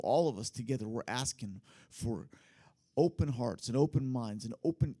all of us together, we're asking for open hearts and open minds and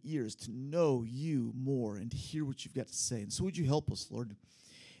open ears to know you more and to hear what you've got to say. And so would you help us, Lord,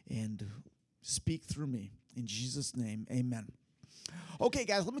 and speak through me. In Jesus' name, amen. Okay,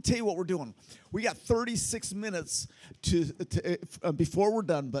 guys, let me tell you what we're doing. We got 36 minutes before we're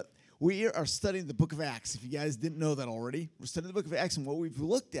done, but we are studying the book of Acts. If you guys didn't know that already, we're studying the book of Acts, and what we've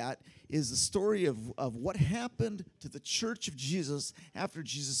looked at is the story of what happened to the church of Jesus after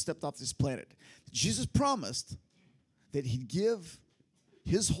Jesus stepped off this planet. Jesus promised that he'd give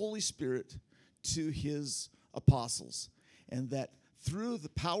his Holy Spirit to his apostles, and that through the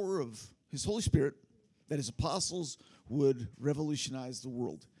power of his Holy Spirit, that his apostles would revolutionize the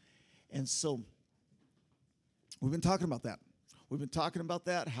world. And so we've been talking about that. We've been talking about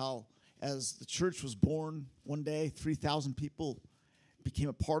that, how as the church was born one day, 3,000 people became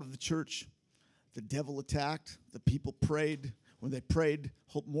a part of the church. The devil attacked. The people prayed. When they prayed,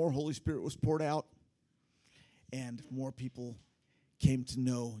 more Holy Spirit was poured out. And more people came to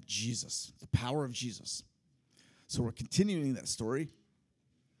know Jesus, the power of Jesus. So we're continuing that story,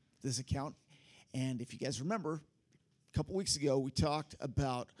 this account. And if you guys remember, a couple weeks ago, we talked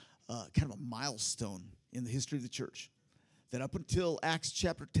about kind of a milestone in the history of the church. That up until Acts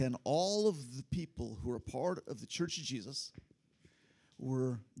chapter 10, all of the people who were a part of the Church of Jesus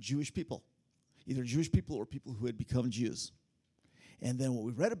were Jewish people. Either Jewish people or people who had become Jews. And then what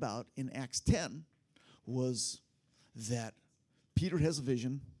we read about in Acts 10 was that Peter has a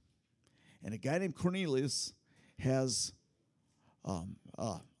vision, and a guy named Cornelius has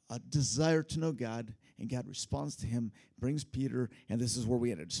a desire to know God, and God responds to him, brings Peter, and this is where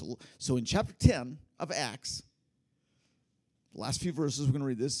we ended. So in chapter 10 of Acts, the last few verses, we're going to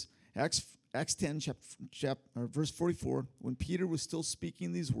read this. Acts 10, verse 44, when Peter was still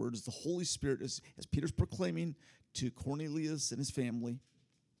speaking these words, the Holy Spirit, as Peter's proclaiming to Cornelius and his family,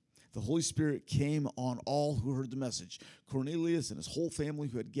 the Holy Spirit came on all who heard the message. Cornelius and his whole family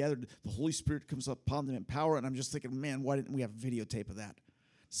who had gathered, the Holy Spirit comes upon them in power, and I'm just thinking, man, why didn't we have a videotape of that?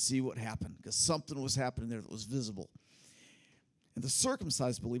 See what happened, because something was happening there that was visible. And the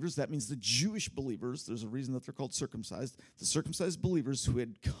circumcised believers, that means the Jewish believers, there's a reason that they're called circumcised. The circumcised believers who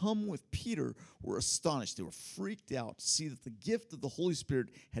had come with Peter were astonished. They were freaked out to see that the gift of the Holy Spirit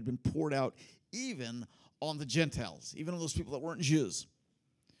had been poured out even on the Gentiles, even on those people that weren't Jews.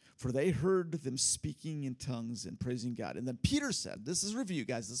 For they heard them speaking in tongues and praising God. And then Peter said, this is review,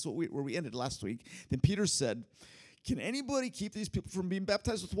 guys, this is where we ended last week. Then Peter said, can anybody keep these people from being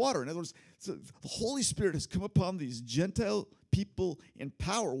baptized with water? In other words, so the Holy Spirit has come upon these Gentile people in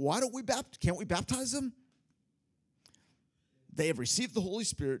power. Why don't we can't we baptize them? They have received the Holy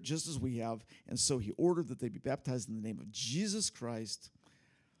Spirit just as we have, and so he ordered that they be baptized in the name of Jesus Christ.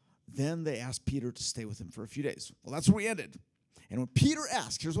 Then they asked Peter to stay with him for a few days. Well, that's where we ended. And when Peter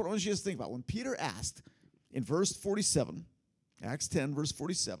asked, here's what I want you to think about. When Peter asked in verse 47, Acts 10, verse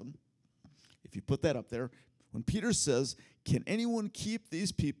 47, if you put that up there, when Peter says, can anyone keep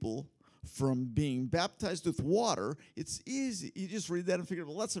these people from being baptized with water? It's easy. You just read that and figure,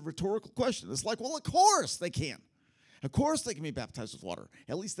 well, that's a rhetorical question. It's like, well, of course they can. Of course they can be baptized with water.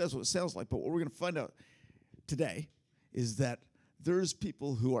 At least that's what it sounds like. But what we're going to find out today is that there's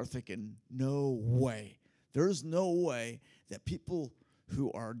people who are thinking, no way. There's no way that people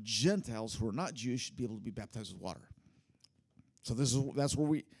who are Gentiles, who are not Jews, should be able to be baptized with water. So that's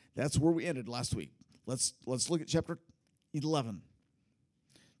where we ended last week. Let's look at chapter 11.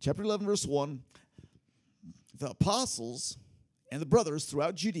 Chapter 11, verse 1. The apostles and the brothers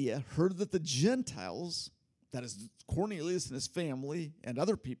throughout Judea heard that the Gentiles, that is Cornelius and his family and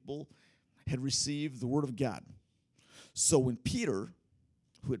other people, had received the word of God. So when Peter,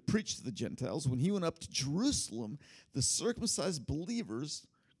 who had preached to the Gentiles, when he went up to Jerusalem, the circumcised believers,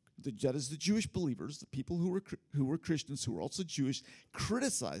 that is the Jewish believers, the people who were Christians, who were also Jewish,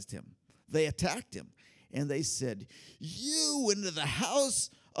 criticized him. They attacked him, and they said, you went into the house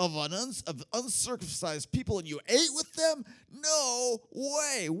of uncircumcised people, and you ate with them? No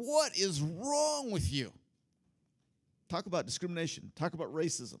way. What is wrong with you? Talk about discrimination. Talk about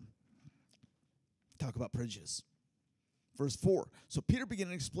racism. Talk about prejudice. Verse 4, so Peter began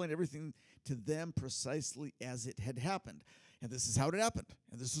to explain everything to them precisely as it had happened. And this is how it happened.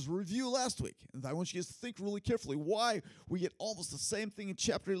 And this is a review last week. And I want you guys to think really carefully why we get almost the same thing in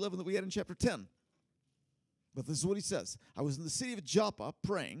chapter 11 that we had in chapter 10. But this is what he says. I was in the city of Joppa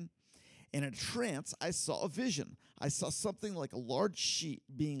praying, and in a trance I saw a vision. I saw something like a large sheet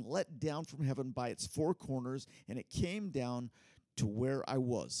being let down from heaven by its four corners, and it came down to where I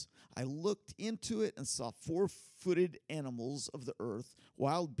was. I looked into it and saw four-footed animals of the earth,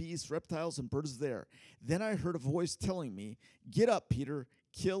 wild beasts, reptiles, and birds there. Then I heard a voice telling me, get up, Peter,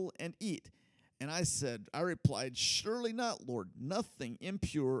 kill, and eat. And I replied, surely not, Lord. Nothing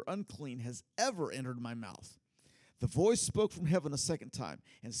impure or unclean has ever entered my mouth. The voice spoke from heaven a second time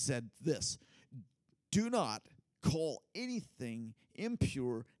and said this, do not call anything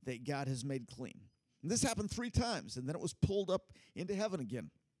impure that God has made clean. And this happened 3 times, and then it was pulled up into heaven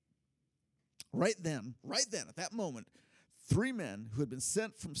again. Right then, at that moment, 3 men who had been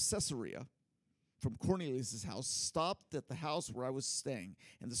sent from Caesarea, from Cornelius' house, stopped at the house where I was staying.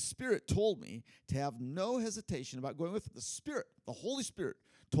 And the Spirit told me to have no hesitation about going with him. The Spirit, the Holy Spirit,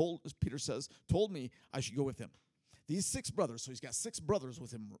 as Peter says, told me I should go with him. These 6 brothers, so he's got 6 brothers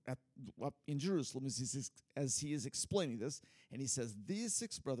with him in Jerusalem as he is explaining this. And he says, these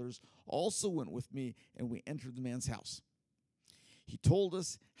 6 brothers also went with me, and we entered the man's house. He told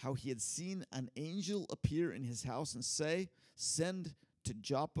us how he had seen an angel appear in his house and say, send to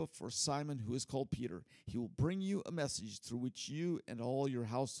Joppa for Simon, who is called Peter. He will bring you a message through which you and all your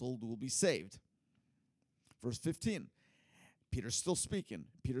household will be saved. Verse 15, Peter's still speaking.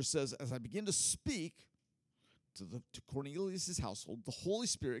 Peter says, as I begin to speak to Cornelius' household, the Holy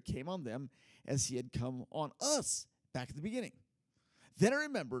Spirit came on them as he had come on us back at the beginning. Then I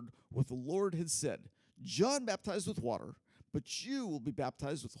remembered what the Lord had said, John baptized with water, but you will be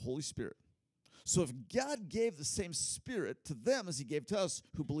baptized with the Holy Spirit. So if God gave the same Spirit to them as he gave to us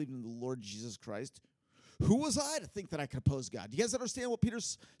who believed in the Lord Jesus Christ, who was I to think that I could oppose God? Do you guys understand what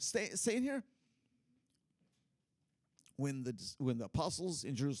Peter's saying here? When the apostles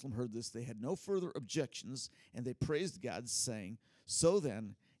in Jerusalem heard this, they had no further objections, and they praised God, saying, so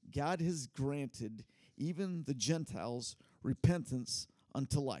then, God has granted even the Gentiles repentance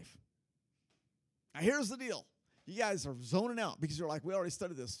unto life. Now here's the deal. You guys are zoning out because you're like, we already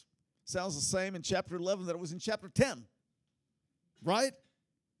studied this. Sounds the same in chapter 11 that it was in chapter 10. Right?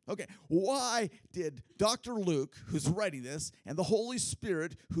 Okay. Why did Dr. Luke, who's writing this, and the Holy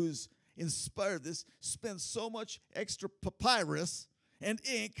Spirit, who's inspired this, spend so much extra papyrus and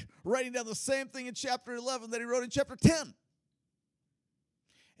ink writing down the same thing in chapter 11 that he wrote in chapter 10?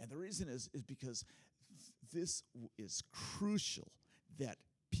 And the reason is because this is crucial that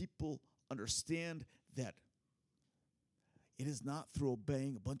people understand that it is not through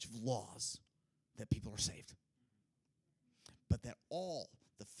obeying a bunch of laws that people are saved, but that all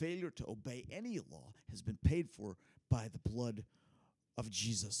the failure to obey any law has been paid for by the blood of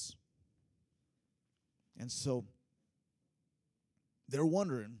Jesus. And so they're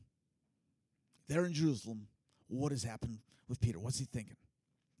wondering, they're in Jerusalem, what has happened with Peter? What's he thinking?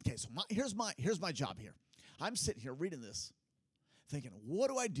 Okay, so here's my job here. I'm sitting here reading this, thinking, what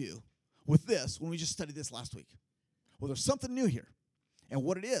do I do with this when we just studied this last week? Well, there's something new here. And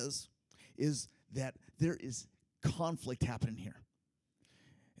what it is that there is conflict happening here.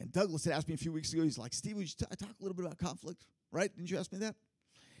 And Douglas had asked me a few weeks ago, he's like, Steve, would you talk a little bit about conflict? Right? Didn't you ask me that?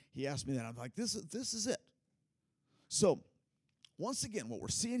 He asked me that. I'm like, this is it. So, once again, what we're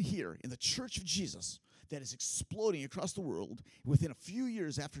seeing here in the Church of Jesus that is exploding across the world within a few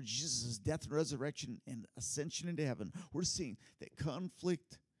years after Jesus' death and resurrection and ascension into heaven, we're seeing that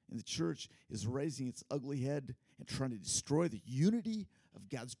conflict in the church is raising its ugly head and trying to destroy the unity of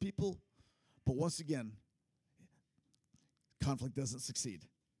God's people. But once again, conflict doesn't succeed.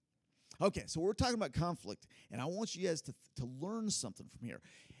 Okay, so we're talking about conflict, and I want you guys to learn something from here.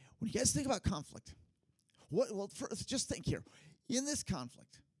 When you guys think about conflict, first, just think here. In this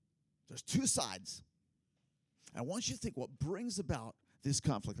conflict, there's 2 sides. I want you to think what brings about this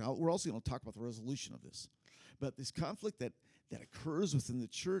conflict. Now, we're also going to talk about the resolution of this. But this conflict that occurs within the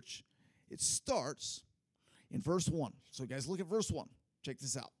church, it starts in verse 1. So, guys, look at verse 1. Check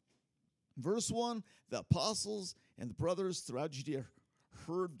this out. Verse 1, the apostles and the brothers throughout Judea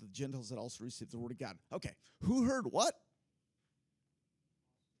heard the Gentiles had also received the word of God. Okay, who heard what?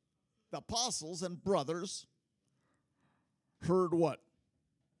 The apostles and brothers heard what?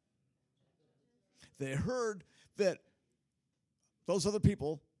 They heard that those other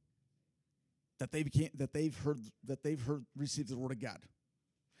people that they've heard receive the word of God.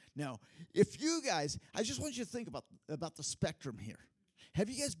 Now, if you guys, I just want you to think about the spectrum here. Have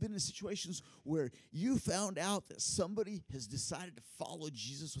you guys been in situations where you found out that somebody has decided to follow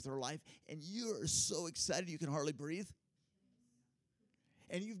Jesus with their life and you are so excited you can hardly breathe?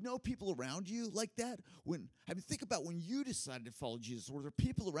 And you know people around you like that? Think about when you decided to follow Jesus. Were there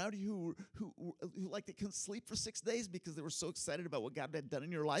people around you who like they couldn't sleep for 6 days because they were so excited about what God had done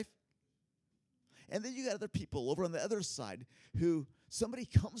in your life? And then you got other people over on the other side who somebody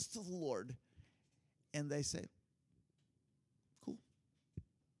comes to the Lord and they say, cool.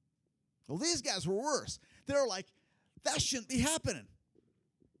 Well, these guys were worse. They're like, that shouldn't be happening.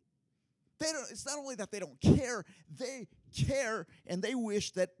 It's not only that they don't care, they care and they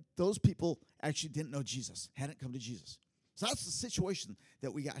wish that those people actually didn't know Jesus, hadn't come to Jesus. So that's the situation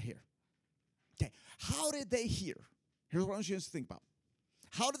that we got here. Okay, how did they hear? Here's what I want you to think about.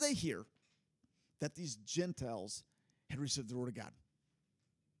 How did they hear that these Gentiles had received the word of God?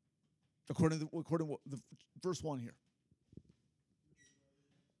 According to the verse 1 here.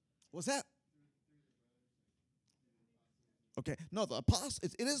 What's that? Okay, no, the apostles.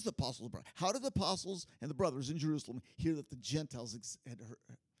 It is the apostles. How did the apostles and the brothers in Jerusalem hear that the Gentiles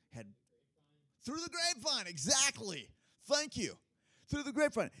had through the grapevine? Exactly. Thank you. Through the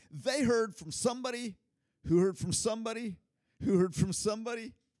grapevine, they heard from somebody, who heard from somebody, who heard from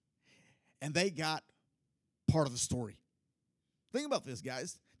somebody, and they got part of the story. Think about this,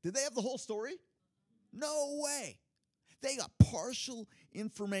 guys. Did they have the whole story? No way. They got partial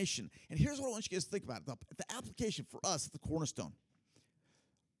information. And here's what I want you guys to think about. The application for us at the Cornerstone.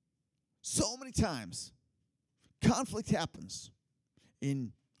 So many times, conflict happens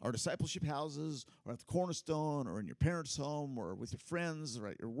in our discipleship houses or at the Cornerstone or in your parents' home or with your friends or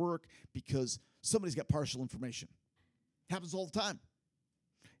at your work because somebody's got partial information. It happens all the time.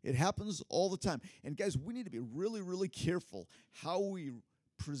 It happens all the time. And guys, we need to be really, really careful how we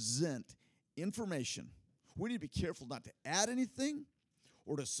present information. We need to be careful not to add anything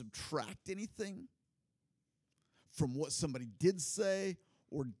or to subtract anything from what somebody did say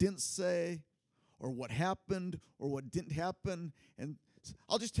or didn't say or what happened or what didn't happen. And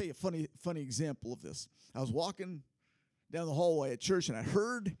I'll just tell you a funny example of this. I was walking down the hallway at church and I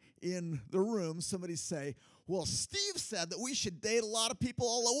heard in the room somebody say, well, Steve said that we should date a lot of people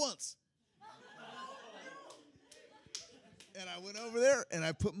all at once. And I went over there and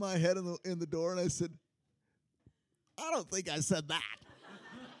I put my head in the door and I said, I don't think I said that.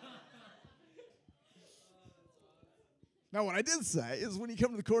 Now, what I did say is when you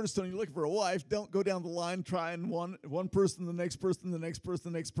come to the Cornerstone and you're looking for a wife, don't go down the line trying one person, the next person, the next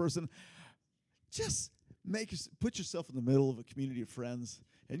person, the next person. Just put yourself in the middle of a community of friends,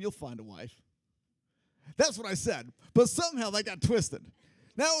 and you'll find a wife. That's what I said. But somehow that got twisted.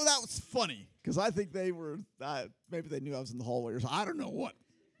 Now, that was funny, because I think they were, maybe they knew I was in the hallway or something. I don't know what.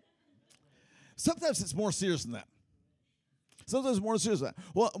 Sometimes it's more serious than that. Sometimes it's more serious than that.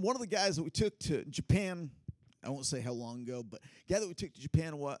 Well, one of the guys that we took to Japan, I won't say how long ago, but a guy that we took to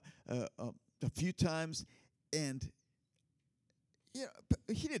Japan a few times, and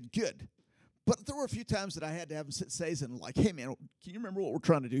he did good. But there were a few times that I had to have him say something like, hey, man, can you remember what we're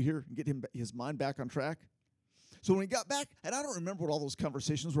trying to do here and get his mind back on track? So when he got back, and I don't remember what all those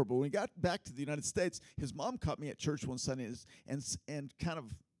conversations were, but when he got back to the United States, his mom caught me at church one Sunday and kind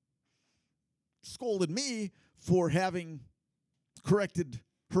of scolded me for having corrected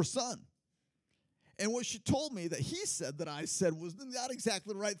her son. And what she told me that he said that I said was not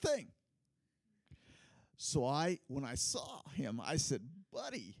exactly the right thing. So when I saw him, I said,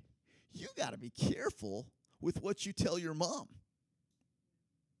 buddy, you got to be careful with what you tell your mom.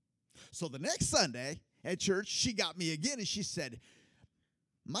 So the next Sunday at church, she got me again and she said,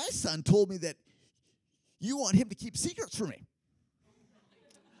 my son told me that you want him to keep secrets from me.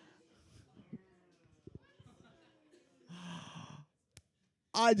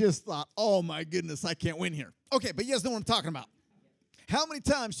 I just thought, oh my goodness, I can't win here. Okay, but you guys know what I'm talking about. How many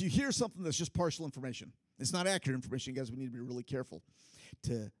times do you hear something that's just partial information? It's not accurate information, guys. We need to be really careful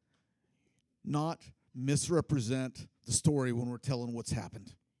to not misrepresent the story when we're telling what's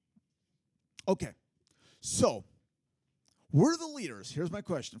happened. Okay, so we're the leaders. Here's my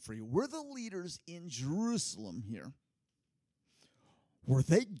question for you. We're the leaders in Jerusalem here. Were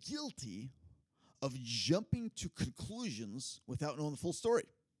they guilty of jumping to conclusions without knowing the full story?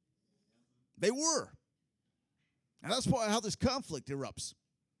 They were. And that's how this conflict erupts.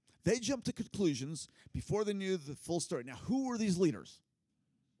 They jumped to conclusions before they knew the full story. Now, who were these leaders?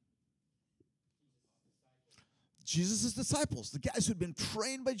 Jesus' disciples, the guys who had been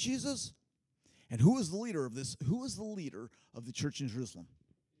trained by Jesus. And who was the leader of this? Who was the leader of the church in Jerusalem?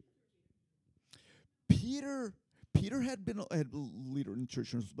 Peter had been a leader in the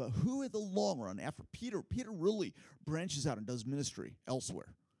church, but who in the long run, after Peter really branches out and does ministry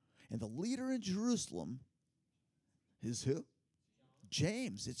elsewhere. And the leader in Jerusalem is who?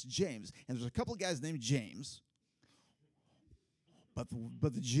 James. It's James. And there's a couple of guys named James. But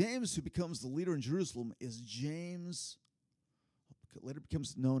the James who becomes the leader in Jerusalem is James, later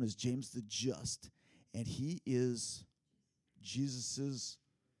becomes known as James the Just. And he is Jesus'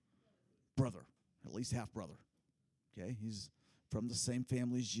 brother, at least half-brother. Okay, he's from the same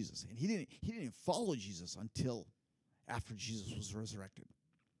family as Jesus. And he didn't even follow Jesus until after Jesus was resurrected.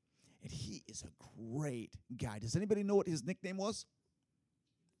 And he is a great guy. Does anybody know what his nickname was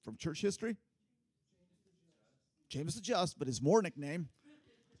from church history? James the Just, but his more nickname.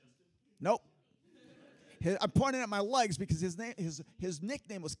 Nope. I'm pointing at my legs because his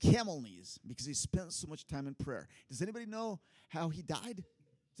nickname was Camel Knees because he spent so much time in prayer. Does anybody know how he died?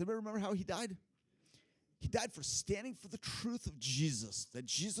 Does anybody remember how he died? He died for standing for the truth of Jesus, that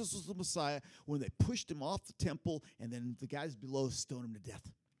Jesus was the Messiah when they pushed him off the temple and then the guys below stoned him to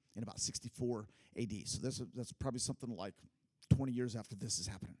death in about 64 AD. So that's probably something like 20 years after this is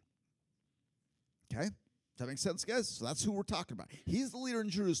happening. Okay? Does that make sense, guys? So that's who we're talking about. He's the leader in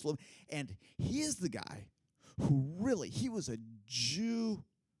Jerusalem, and he is the guy who really, he was a Jew.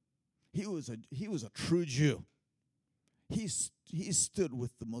 He was a true Jew. He stood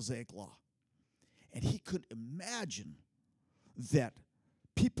with the Mosaic law. And he could imagine that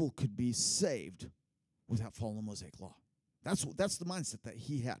people could be saved without following the Mosaic law. That's the mindset that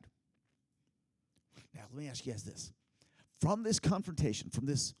he had. Now, let me ask you guys this. From this confrontation, from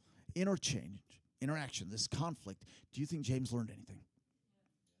this interaction, this conflict, do you think James learned anything?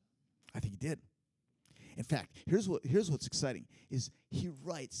 I think he did. In fact, here's what's exciting, is he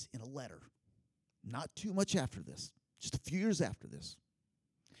writes in a letter, not too much after this, just a few years after this,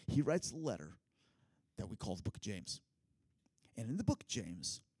 he writes a letter that we call the book of James. And in the book of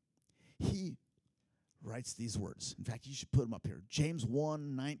James, he writes these words. In fact, you should put them up here. James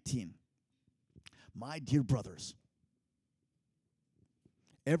 1:19. My dear brothers,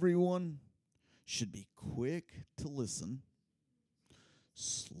 everyone should be quick to listen,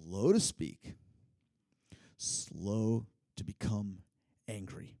 slow to speak, slow to become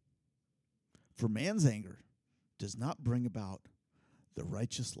angry. For man's anger does not bring about the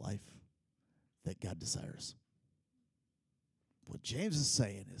righteous life that God desires. What James is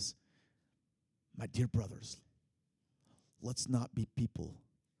saying is, my dear brothers, let's not be people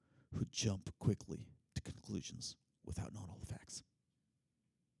who jump quickly to conclusions without knowing all the facts.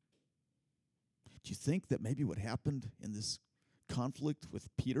 Do you think that maybe what happened in this conflict with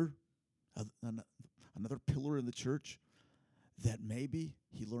Peter, another pillar in the church, that maybe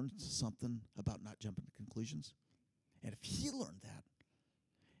he learned something about not jumping to conclusions? And if he learned that,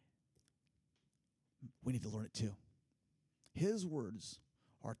 we need to learn it too. His words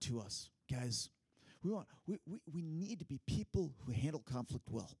are to us. Guys, we need to be people who handle conflict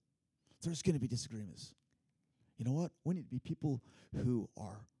well. There's going to be disagreements. You know what? We need to be people who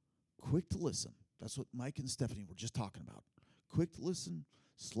are quick to listen. That's what Mike and Stephanie were just talking about. Quick to listen,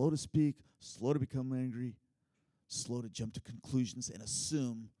 slow to speak, slow to become angry, slow to jump to conclusions and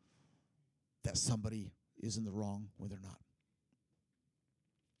assume that somebody is in the wrong when they're not.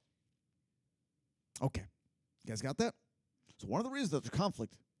 Okay, you guys got that? So one of the reasons that there's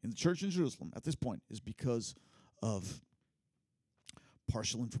conflict in the church in Jerusalem at this point is because of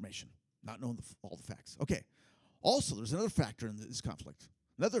partial information, not knowing all the facts. Okay, also there's another factor in this conflict.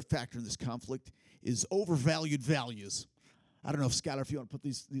 Another factor in this conflict is overvalued values. I don't know if Skylar, if you want to put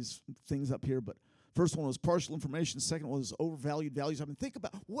these things up here, but first one was partial information. Second one was overvalued values. I mean, think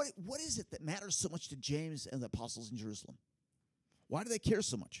about what is it that matters so much to James and the apostles in Jerusalem? Why do they care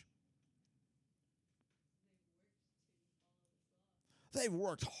so much? They've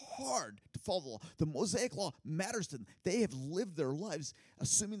worked hard to follow the law. The Mosaic law matters to them. They have lived their lives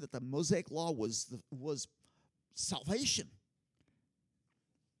assuming that the Mosaic law was salvation.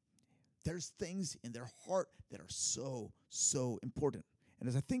 There's things in their heart that are so, so important. And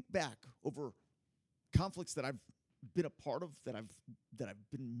as I think back over conflicts that I've been a part of, that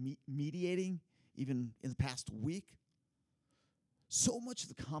I've been mediating even in the past week, so much of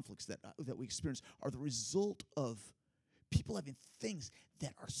the conflicts that we experience are the result of people having things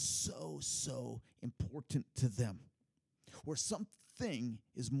that are so, so important to them, where something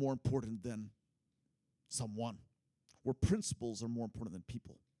is more important than someone, where principles are more important than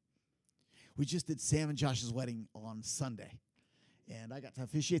people. We just did Sam and Josh's wedding on Sunday, and I got to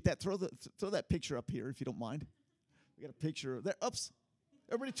officiate that. Throw that picture up here if you don't mind. We got a picture there. Oops.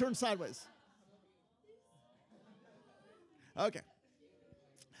 Everybody turn sideways. Okay,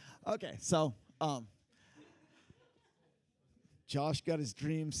 so Josh got his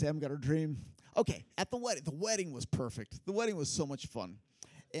dream. Sam got her dream. Okay, at the wedding was perfect. The wedding was so much fun.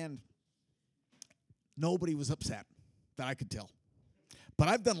 And nobody was upset that I could tell. But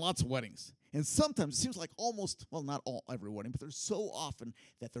I've done lots of weddings. And sometimes it seems like not every wedding, but there's so often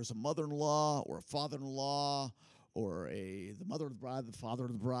that there's a mother-in-law or a father-in-law or the mother of the bride, the father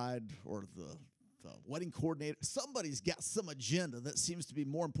of the bride, or the wedding coordinator. Somebody's got some agenda that seems to be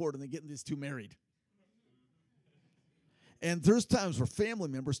more important than getting these two married. And there's times where family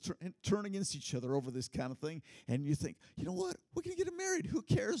members turn against each other over this kind of thing, and you think, you know what? We're going to get them married. Who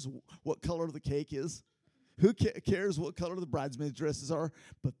cares what color the cake is? Who cares what color the bridesmaids' dresses are?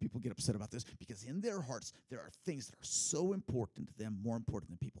 But people get upset about this because in their hearts, there are things that are so important to them, more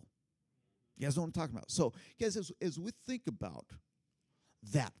important than people. You guys know what I'm talking about? So, guys, as we think about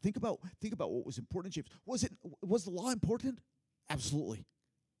that, think about what was important in James. Was the law important? Absolutely.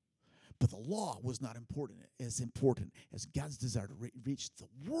 But the law was not important as God's desire to reach the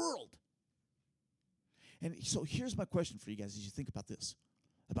world. And so here's my question for you guys as you think about this,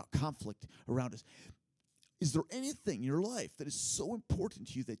 about conflict around us. Is there anything in your life that is so important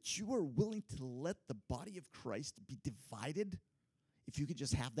to you that you are willing to let the body of Christ be divided if you could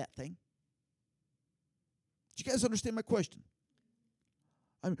just have that thing? Do you guys understand my question?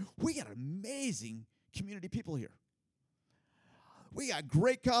 I mean, we got amazing community people here. We got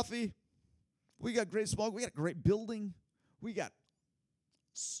great coffee. We got great smog. We got a great building. We got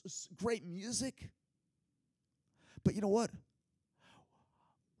great music. But you know what?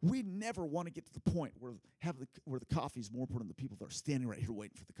 We never want to get to the point where the coffee is more important than the people that are standing right here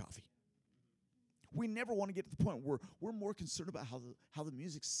waiting for the coffee. We never want to get to the point where we're more concerned about how the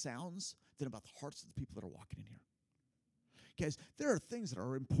music sounds than about the hearts of the people that are walking in here. Guys, there are things that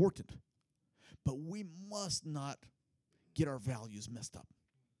are important, but we must not get our values messed up.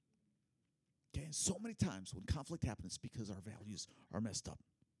 Okay, and so many times when conflict happens, it's because our values are messed up.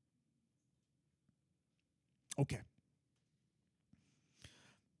 Okay.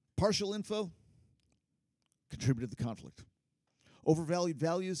 Partial info contributed to the conflict. Overvalued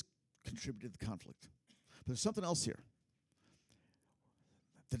values contributed to the conflict. But there's something else here.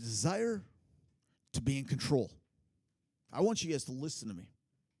 The desire to be in control. I want you guys to listen to me.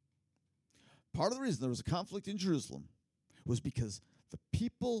 Part of the reason there was a conflict in Jerusalem was because the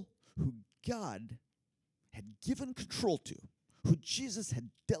people who God had given control to, who Jesus had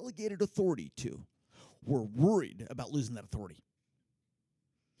delegated authority to, were worried about losing that authority.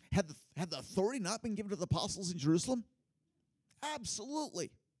 Had the authority not been given to the apostles in Jerusalem?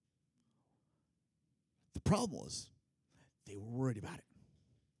 Absolutely. The problem was they were worried about it.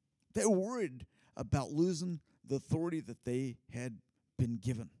 They were worried about losing the authority that they had been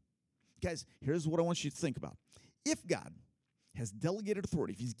given. Guys, here's what I want you to think about. If God has delegated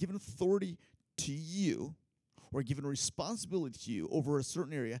authority, if he's given authority to you or given a responsibility to you over a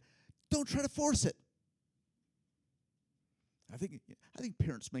certain area, don't try to force it. I think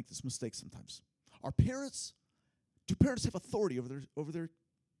parents make this mistake sometimes. Do parents have authority over their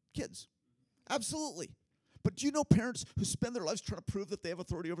kids? Absolutely. But do you know parents who spend their lives trying to prove that they have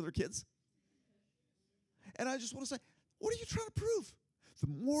authority over their kids? And I just want to say, what are you trying to prove? The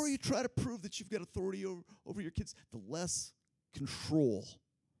more you try to prove that you've got authority over your kids, the less control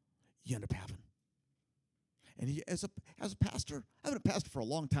you end up having. And as a pastor, I've been a pastor for a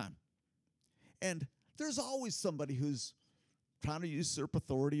long time. And there's always somebody who's trying to usurp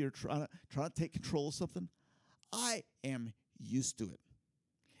authority or trying to take control of something. I am used to it.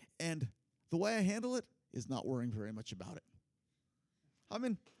 And the way I handle it is not worrying very much about it. I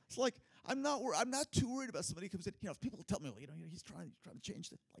mean, it's like I'm not too worried about somebody who comes in. If people tell me, well, he's trying to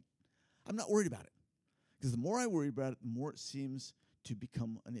change it. Like, I'm not worried about it. Because the more I worry about it, the more it seems to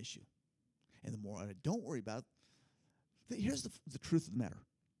become an issue. And the more I don't worry about it, here's the truth of the matter.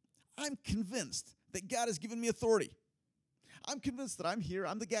 I'm convinced that God has given me authority. I'm convinced that I'm here.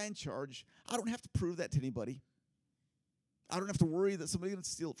 I'm the guy in charge. I don't have to prove that to anybody. I don't have to worry that somebody's going to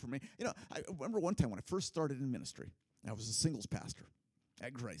steal it from me. I remember one time when I first started in ministry, I was a singles pastor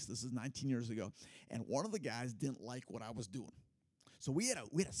at Grace. This is 19 years ago. And one of the guys didn't like what I was doing. So we had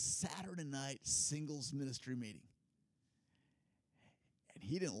a Saturday night singles ministry meeting. And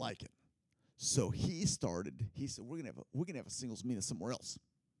he didn't like it. So he said, we're gonna have a singles meeting somewhere else.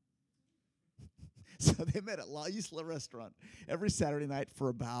 So they met at La Isla Restaurant every Saturday night for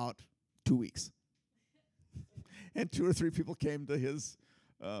about 2 weeks. And 2 or 3 people came to his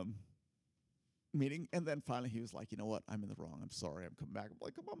meeting. And then finally he was like, you know what? I'm in the wrong. I'm sorry. I'm coming back. I'm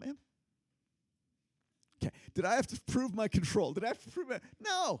like, come on, man. Okay. Did I have to prove my control? Did I have to prove it?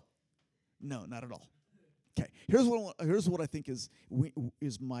 No. No, not at all. Okay. Here's what I think is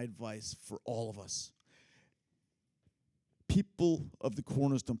my advice for all of us. People of the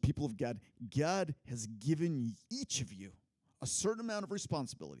Cornerstone, people of God, God has given each of you a certain amount of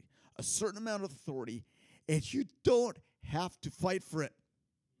responsibility, a certain amount of authority, and you don't have to fight for it.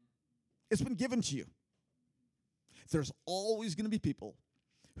 It's been given to you. There's always going to be people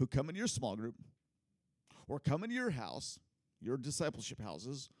who come into your small group or come into your house, your discipleship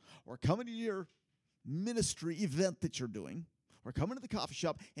houses, or come into your ministry event that you're doing, or come into the coffee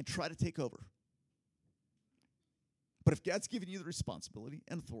shop and try to take over. But if God's given you the responsibility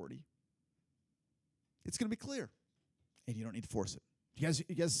and authority, it's going to be clear, and you don't need to force it.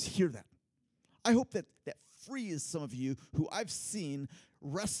 You guys hear that? I hope that frees some of you who I've seen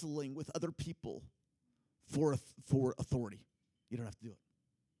wrestling with other people for authority. You don't have to do it.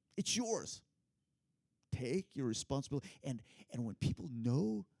 It's yours. Take your responsibility. And when people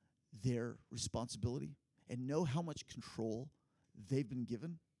know their responsibility and know how much control they've been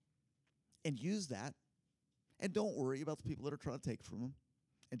given, and use that, and don't worry about the people that are trying to take from them,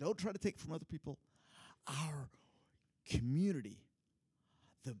 and don't try to take from other people. Our community,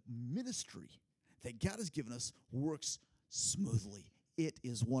 the ministry that God has given us, works smoothly. It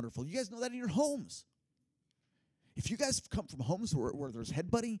is wonderful. You guys know that in your homes. If you guys have come from homes where there's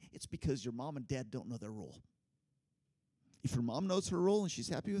headbutting, it's because your mom and dad don't know their role. If your mom knows her role and she's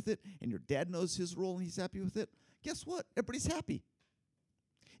happy with it, and your dad knows his role and he's happy with it, guess what? Everybody's happy.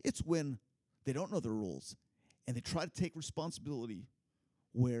 It's when they don't know their roles and they try to take responsibility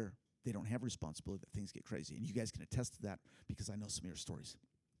where they don't have responsibility that things get crazy. And you guys can attest to that because I know some of your stories.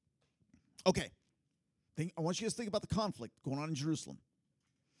 Okay. I want you guys to think about the conflict going on in Jerusalem.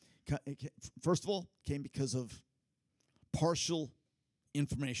 First of all, it came because of partial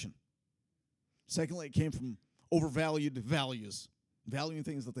information. Secondly, it came from overvalued values, valuing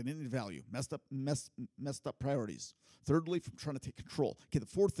things that they didn't value, messed up priorities. Thirdly, from trying to take control. Okay, the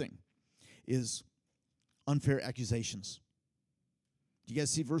fourth thing is unfair accusations. Do you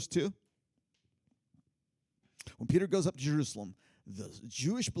guys see verse 2? When Peter goes up to Jerusalem, the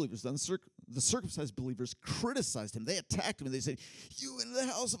Jewish believers, the circumcised believers, criticized him. They attacked him, and they said, "You went into the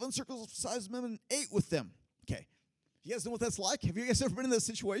house of uncircumcised men and ate with them." Okay, you guys know what that's like? Have you guys ever been in that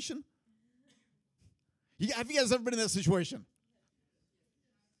situation? Have you guys ever been in that situation?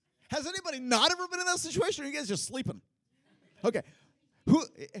 Has anybody not ever been in that situation, or are you guys just sleeping? Okay.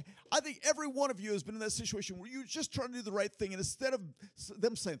 I think every one of you has been in that situation where you're just trying to do the right thing, and instead of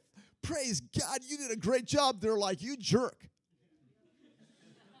them saying, "Praise God, you did a great job," they're like, "You jerk."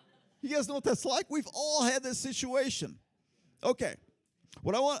 You guys know what that's like? We've all had this situation. Okay. So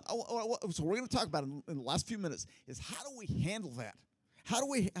we're going to talk about in the last few minutes is how do we handle that? How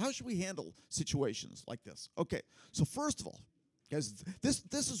should we handle situations like this? Okay. So first of all, guys, this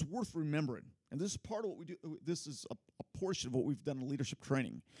is worth remembering, and this is part of what we do. This is a portion of what we've done in leadership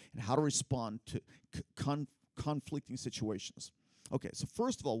training and how to respond to conflicting situations. Okay, so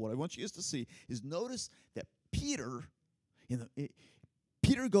first of all, what I want you guys to see is notice that Peter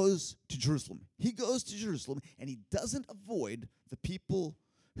goes to Jerusalem. He goes to Jerusalem, and he doesn't avoid the people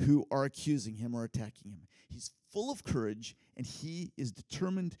who are accusing him or attacking him. He's full of courage, and he is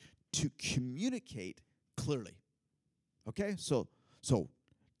determined to communicate clearly. Okay, so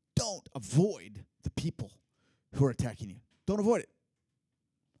don't avoid the people who are attacking you. Don't avoid it.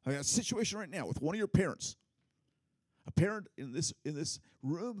 I got a situation right now with one of your parents. A parent in this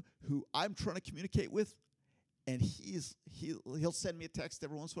room who I'm trying to communicate with, and he'll send me a text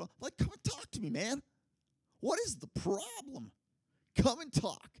every once in a while. Like, come and talk to me, man. What is the problem? Come and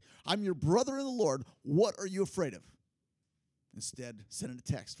talk. I'm your brother in the Lord. What are you afraid of? Instead, send a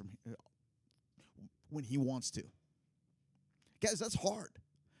text from when he wants to. Guys, that's hard.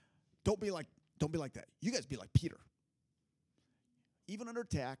 Don't be like that. You guys be like Peter. Even under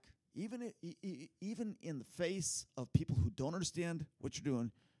attack, even in the face of people who don't understand what you're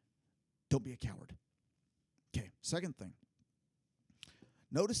doing, don't be a coward. Okay, second thing.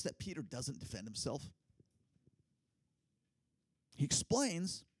 Notice that Peter doesn't defend himself. He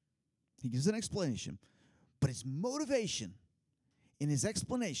explains, he gives an explanation, but his motivation in his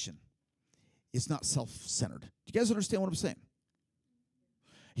explanation is not self-centered. Do you guys understand what I'm saying?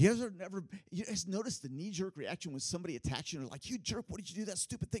 You guys notice the knee-jerk reaction when somebody attacks you and they're like, "You jerk, what did you do that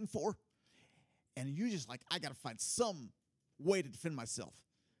stupid thing for?" And you're just like, "I got to find some way to defend myself."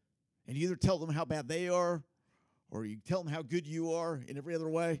 And you either tell them how bad they are, or you tell them how good you are in every other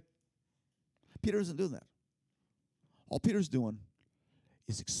way. Peter isn't doing that. All Peter's doing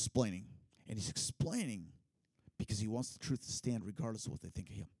is explaining. And he's explaining because he wants the truth to stand regardless of what they think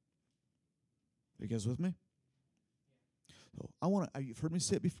of him. Are you guys with me? So you've heard me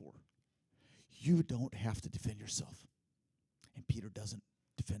say it before. You don't have to defend yourself. And Peter doesn't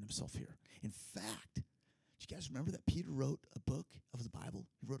defend himself here. In fact, do you guys remember that Peter wrote a book of the Bible?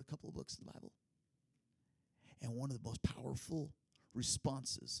 He wrote a couple of books of the Bible. And one of the most powerful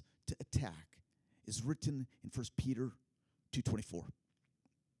responses to attack is written in 1 Peter 2:24.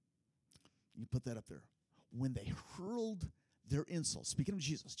 You can put that up there. When they hurled their insults, speaking of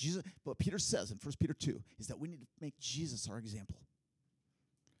Jesus, what Peter says in 1 Peter 2 is that we need to make Jesus our example.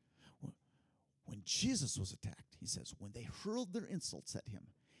 When Jesus was attacked, he says, when they hurled their insults at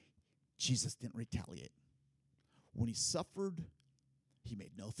him, Jesus didn't retaliate. When he suffered, he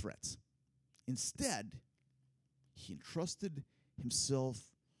made no threats. Instead, he entrusted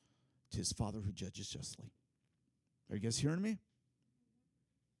himself to his Father who judges justly. Are you guys hearing me?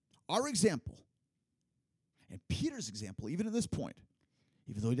 Our example, and Peter's example, even at this point,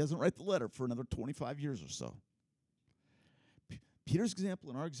 even though he doesn't write the letter for another 25 years or so, Peter's example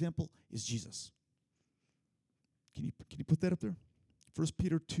and our example is Jesus. Can you put that up there? 1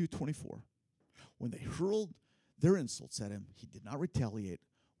 Peter 2:24. When they hurled their insults at him, he did not retaliate.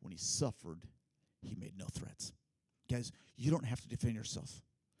 When he suffered, he made no threats. Guys, you don't have to defend yourself.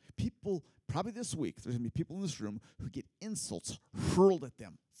 People, probably this week, there's going to be people in this room who get insults hurled at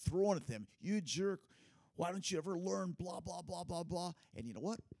them, thrown at them. You jerk. Why don't you ever learn? Blah, blah, blah, blah, blah. And you know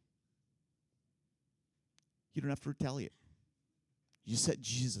what? You don't have to retaliate. You set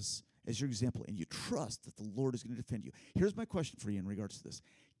Jesus as your example, and you trust that the Lord is going to defend you. Here's my question for you in regards to this.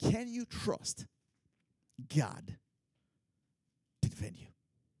 Can you trust God to defend you?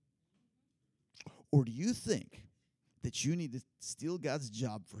 Or do you think that you need to steal God's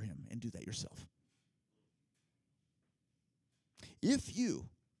job for him and do that yourself? If you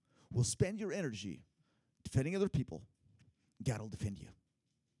will spend your energy defending other people, God will defend you.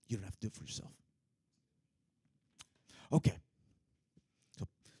 You don't have to do it for yourself. Okay.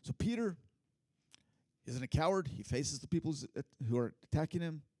 So Peter isn't a coward. He faces the people who are attacking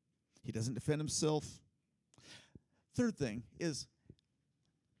him. He doesn't defend himself. Third thing is,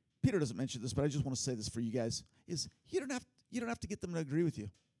 Peter doesn't mention this, but I just want to say this for you guys, is you don't have to get them to agree with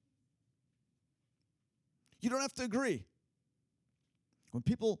you. You don't have to agree. When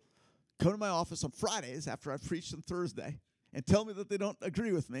people come to my office on Fridays after I've preached on Thursday and tell me that they don't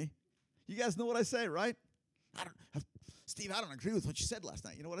agree with me, you guys know what I say, right? Steve, I don't agree with what you said last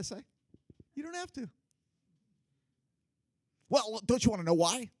night. You know what I say? You don't have to. Well, don't you want to know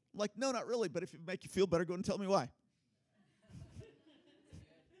why? I'm like, no, not really, but if it make you feel better, go and tell me why.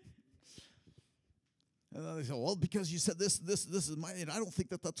 And then they say, well, because you said this is my, and I don't think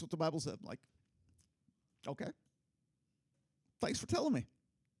that that's what the Bible said. I'm like, okay. Thanks for telling me.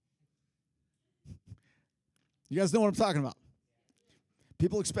 You guys know what I'm talking about.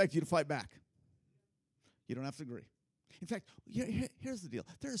 People expect you to fight back. You don't have to agree. In fact, here's the deal.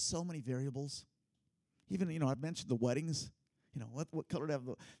 There are so many variables. Even, I've mentioned the weddings. What color to have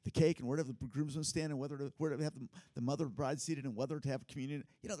the cake, and where to have the groomsmen stand, and where to have the mother of bride seated, and whether to have communion.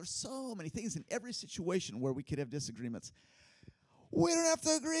 There's so many things in every situation where we could have disagreements. We don't have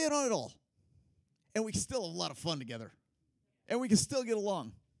to agree on it all. And we can still have a lot of fun together. And we can still get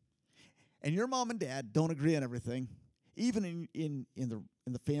along. And your mom and dad don't agree on everything, even in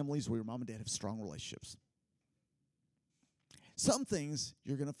the families where your mom and dad have strong relationships. Some things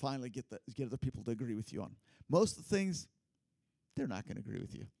you're going to finally get other people to agree with you on. Most of the things, they're not going to agree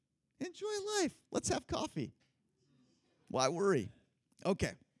with you. Enjoy life. Let's have coffee. Why worry?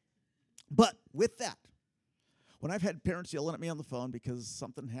 Okay. But with that, when I've had parents yelling at me on the phone because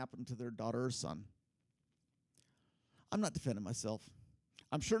something happened to their daughter or son, I'm not defending myself.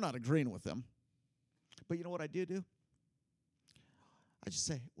 I'm sure not agreeing with them. But you know what I do? I just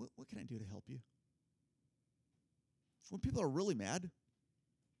say, what can I do to help you? When people are really mad,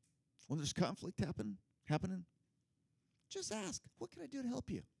 when there's conflict happening, just ask, what can I do to help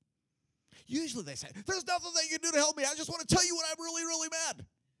you? Usually they say, there's nothing that you can do to help me. I just want to tell you when I'm really, really mad.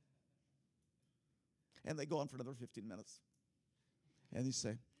 And they go on for another 15 minutes. And they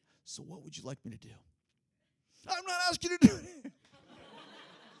say, so what would you like me to do? I'm not asking you to do it.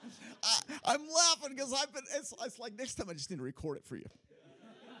 I'm laughing because it's like next time I just need to record it for you.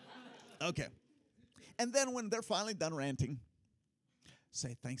 Okay. And then when they're finally done ranting,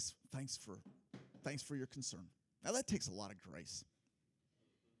 say, thanks for your concern. Now, that takes a lot of grace.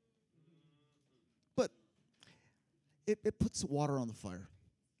 But it puts water on the fire.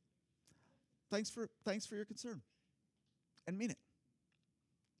 Thanks for your concern. And mean it.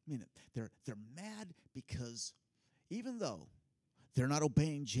 Mean it. They're mad because even though they're not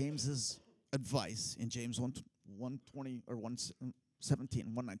obeying James's advice in James 1:20 or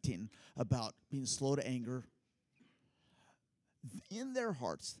 1:19 about being slow to anger, in their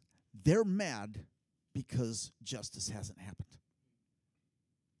hearts, they're mad because justice hasn't happened.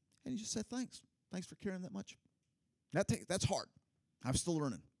 And you just say, thanks. Thanks for caring that much. That's hard. I'm still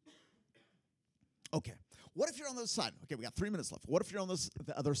learning. Okay. What if you're on the other side? Okay, we got 3 minutes left. What if you're on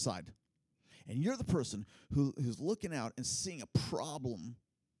the other side? And you're the person who's looking out and seeing a problem.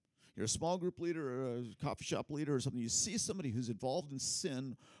 You're a small group leader or a coffee shop leader or something. You see somebody who's involved in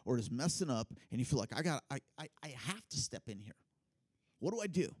sin or is messing up, and you feel like, I have to step in here. What do I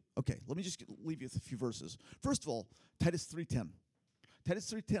do? Okay, let me just leave you with a few verses. First of all, Titus 3:10.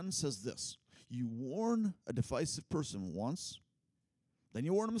 Titus 3:10 says this: you warn a divisive person once, then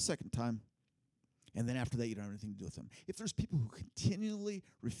you warn him a second time, And then after that, you don't have anything to do with them. If there's people who continually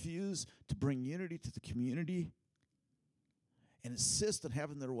refuse to bring unity to the community and insist on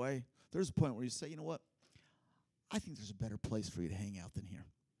having their way, there's a point where you say, you know what? I think there's a better place for you to hang out than here.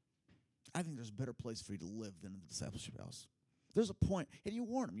 I think there's a better place for you to live than in the discipleship house. There's a point, and you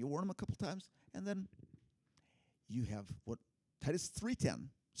warn them. You warn them a couple times, and then you have what Titus 3:10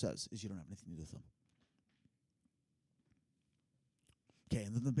 says is you don't have anything to do with them. Okay,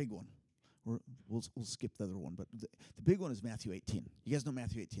 and then the big one. We'll skip the other one, but the big one is Matthew 18. You guys know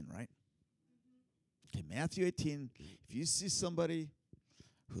Matthew 18, right? Okay, Matthew 18. If you see somebody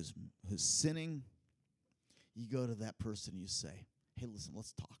who's sinning, you go to that person and you say, hey, listen,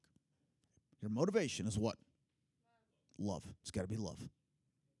 let's talk. Your motivation is what? Love. It's got to be love.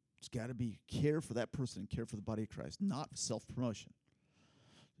 It's got to be care for that person and care for the body of Christ, not self-promotion.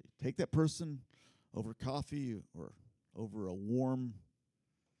 Take that person over coffee or over a warm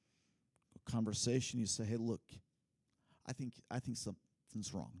conversation. You say, hey, look, I think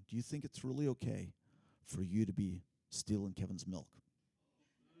something's wrong. Do you think it's really okay for you to be stealing Kevin's milk?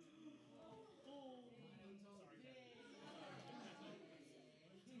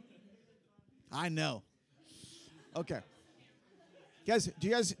 I know. Okay. Guys, do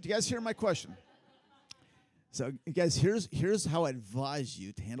you guys hear my question? So, guys, here's how I advise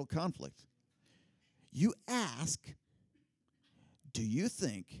you to handle conflict. You ask, do you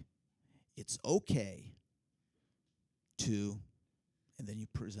think it's okay to, and then you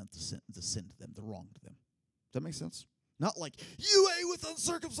present the sin to them, the wrong to them. Does that make sense? Not like, you ain't with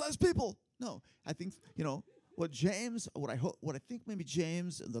uncircumcised people. No, I think, what I think maybe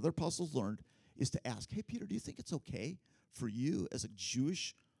James and the other apostles learned is to ask, hey, Peter, do you think it's okay for you as a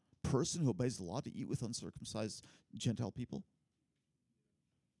Jewish person who obeys the law to eat with uncircumcised Gentile people?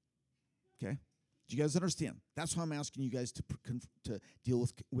 Okay? Do you guys understand? That's why I'm asking you guys to deal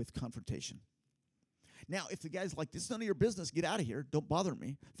with confrontation. Now, if the guy's like, this is none of your business, get out of here, don't bother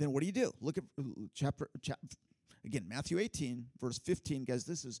me, then what do? Look at chapter again, Matthew 18, verse 15. Guys,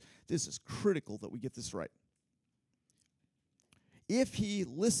 this is critical that we get this right. If he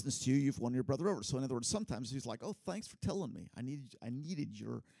listens to you, you've won your brother over. So in other words, sometimes he's like, oh, thanks for telling me. I needed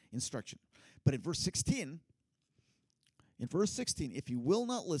your instruction. But in verse 16, if you will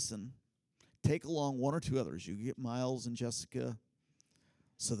not listen, take along one or two others. You get Miles and Jessica,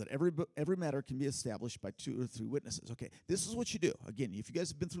 so that every matter can be established by 2 or 3 witnesses. Okay, this is what you do. Again, if you guys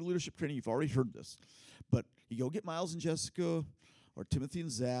have been through leadership training, you've already heard this. But you go get Miles and Jessica or Timothy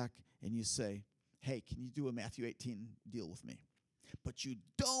and Zach, and you say, hey, can you do a Matthew 18 deal with me? But you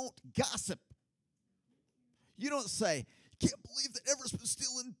don't gossip. You don't say, can't believe that Everett's been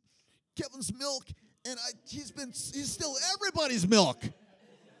stealing Kevin's milk, and he's stealing everybody's milk.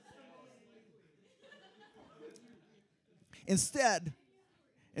 Instead,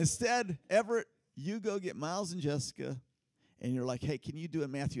 Everett, you go get Miles and Jessica, and you're like, hey, can you do a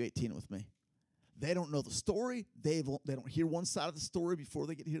Matthew 18 with me? They don't know the story. They don't hear one side of the story before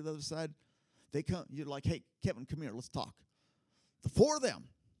they get to hear the other side. They come. You're like, hey, Kevin, come here. Let's talk. The 4 of them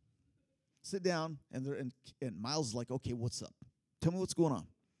sit down, and Miles is like, okay, what's up? Tell me what's going on.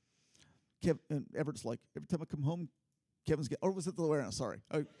 And Everett's like, every time I come home, Kevin's or was it the other way around? Sorry.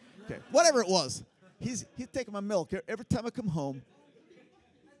 Okay, whatever it was. He's taking my milk every time I come home.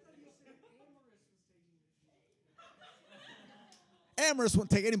 Amorous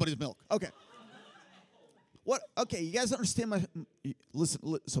wouldn't take anybody's milk. Okay. What? Okay, you guys understand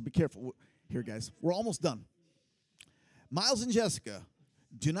listen, so be careful here, guys. We're almost done. Miles and Jessica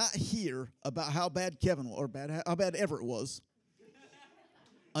do not hear about how bad Kevin or how bad Everett was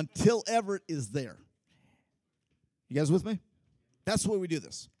until Everett is there. You guys with me? That's the way we do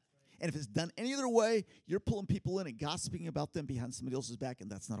this. And if it's done any other way, you're pulling people in and gossiping about them behind somebody else's back,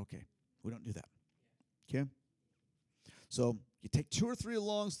 and that's not okay. We don't do that. Okay? So you take 2 or 3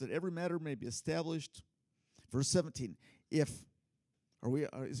 along so that every matter may be established. Verse 17. Is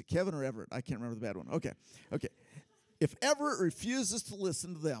it Kevin or Everett? I can't remember the bad one. Okay. If Everett refuses to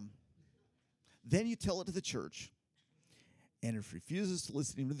listen to them, then you tell it to the church. And if he refuses to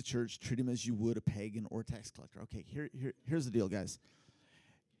listen even to the church, treat him as you would a pagan or a tax collector. Okay, here's the deal, guys.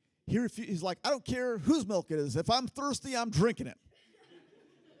 He's like, I don't care whose milk it is. If I'm thirsty, I'm drinking it.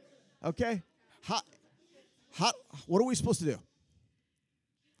 Okay? What are we supposed to do?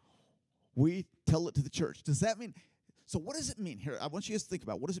 We tell it to the church. Does that mean... So what does it mean? Here, I want you guys to think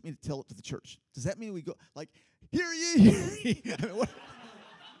about, what does it mean to tell it to the church? Does that mean we go, like, hear ye?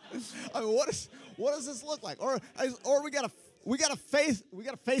 what does this look like? Or we got a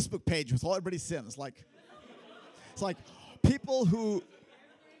Facebook page with all everybody's sins. It's like people who...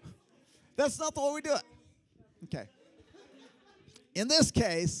 That's not the way we do it. Okay. In this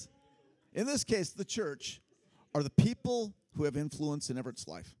case, In this case, the church are the people who have influence in Everett's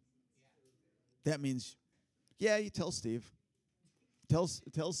life. That means, yeah, you tell Steve. Tell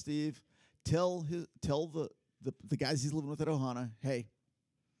Steve. Tell the guys he's living with at Ohana, hey,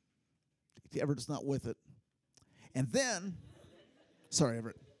 Everett's not with it. And then, sorry,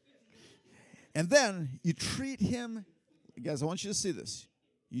 Everett. And then you treat him, guys, I want you to see this.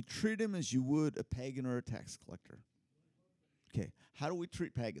 You treat him as you would a pagan or a tax collector. Okay, how do we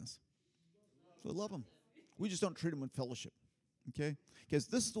treat pagans? We love them. We just don't treat them with fellowship. Okay? Because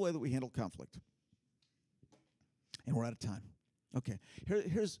this is the way that we handle conflict. And we're out of time. Okay,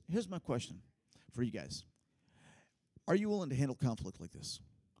 here's my question for you guys. Are you willing to handle conflict like this?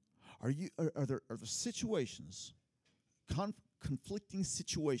 Are there situations, conflicting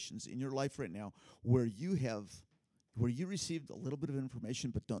situations in your life right now where you received a little bit of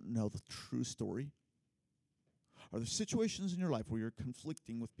information but don't know the true story? Are there situations in your life where you're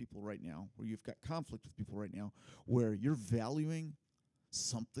conflicting with people right now, where you've got conflict with people right now, where you're valuing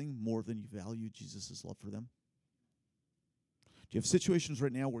something more than you value Jesus' love for them? Do you have situations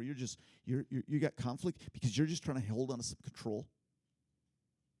right now where you got conflict because you're just trying to hold on to some control?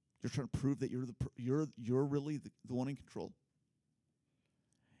 You're trying to prove that you're really the one in control.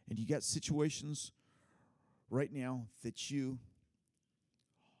 And you got situations right now that you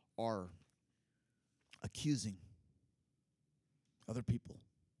are accusing other people.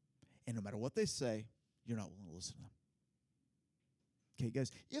 And no matter what they say, you're not willing to listen to them. Okay,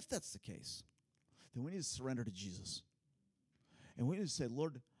 guys, if that's the case, then we need to surrender to Jesus. And we need to say,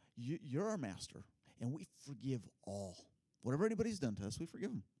 Lord, you're our master, and we forgive all. Whatever anybody's done to us, we forgive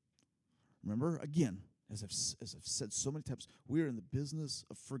them. Remember, again, as I've said so many times, we are in the business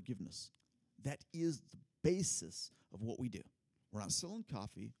of forgiveness. That is the basis of what we do. We're not selling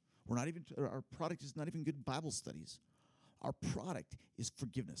coffee. Our product is not even good Bible studies. Our product is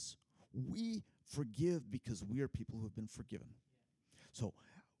forgiveness. We forgive because we are people who have been forgiven. So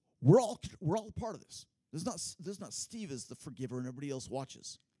we're all part of this. This is not Steve as the forgiver and everybody else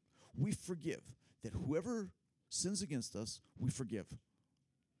watches. We forgive. That whoever sins against us, we forgive.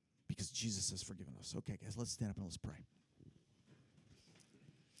 Because Jesus has forgiven us. Okay, guys, let's stand up and let's pray.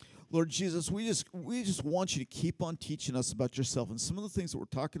 Lord Jesus, we just want you to keep on teaching us about yourself. And some of the things that we're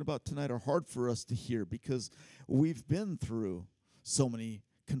talking about tonight are hard for us to hear because we've been through so many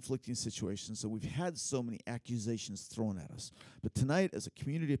conflicting situations, and we've had so many accusations thrown at us. But tonight, as a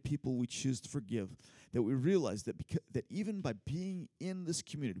community of people, we choose to forgive, that we realize that that even by being in this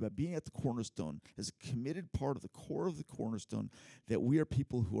community, by being at the Cornerstone, as a committed part of the core of the Cornerstone, that we are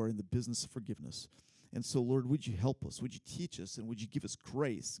people who are in the business of forgiveness. And so, Lord, would you help us? Would you teach us? And would you give us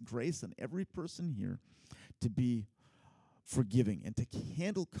grace on every person here to be forgiving and to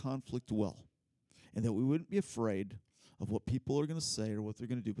handle conflict well, and that we wouldn't be afraid of what people are going to say or what they're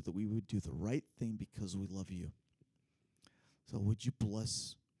going to do, but that we would do the right thing because we love you. So would you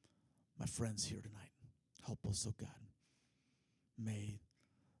bless my friends here tonight? Help us, oh God. May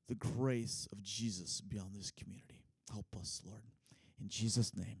the grace of Jesus be on this community. Help us, Lord. In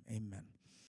Jesus' name, amen.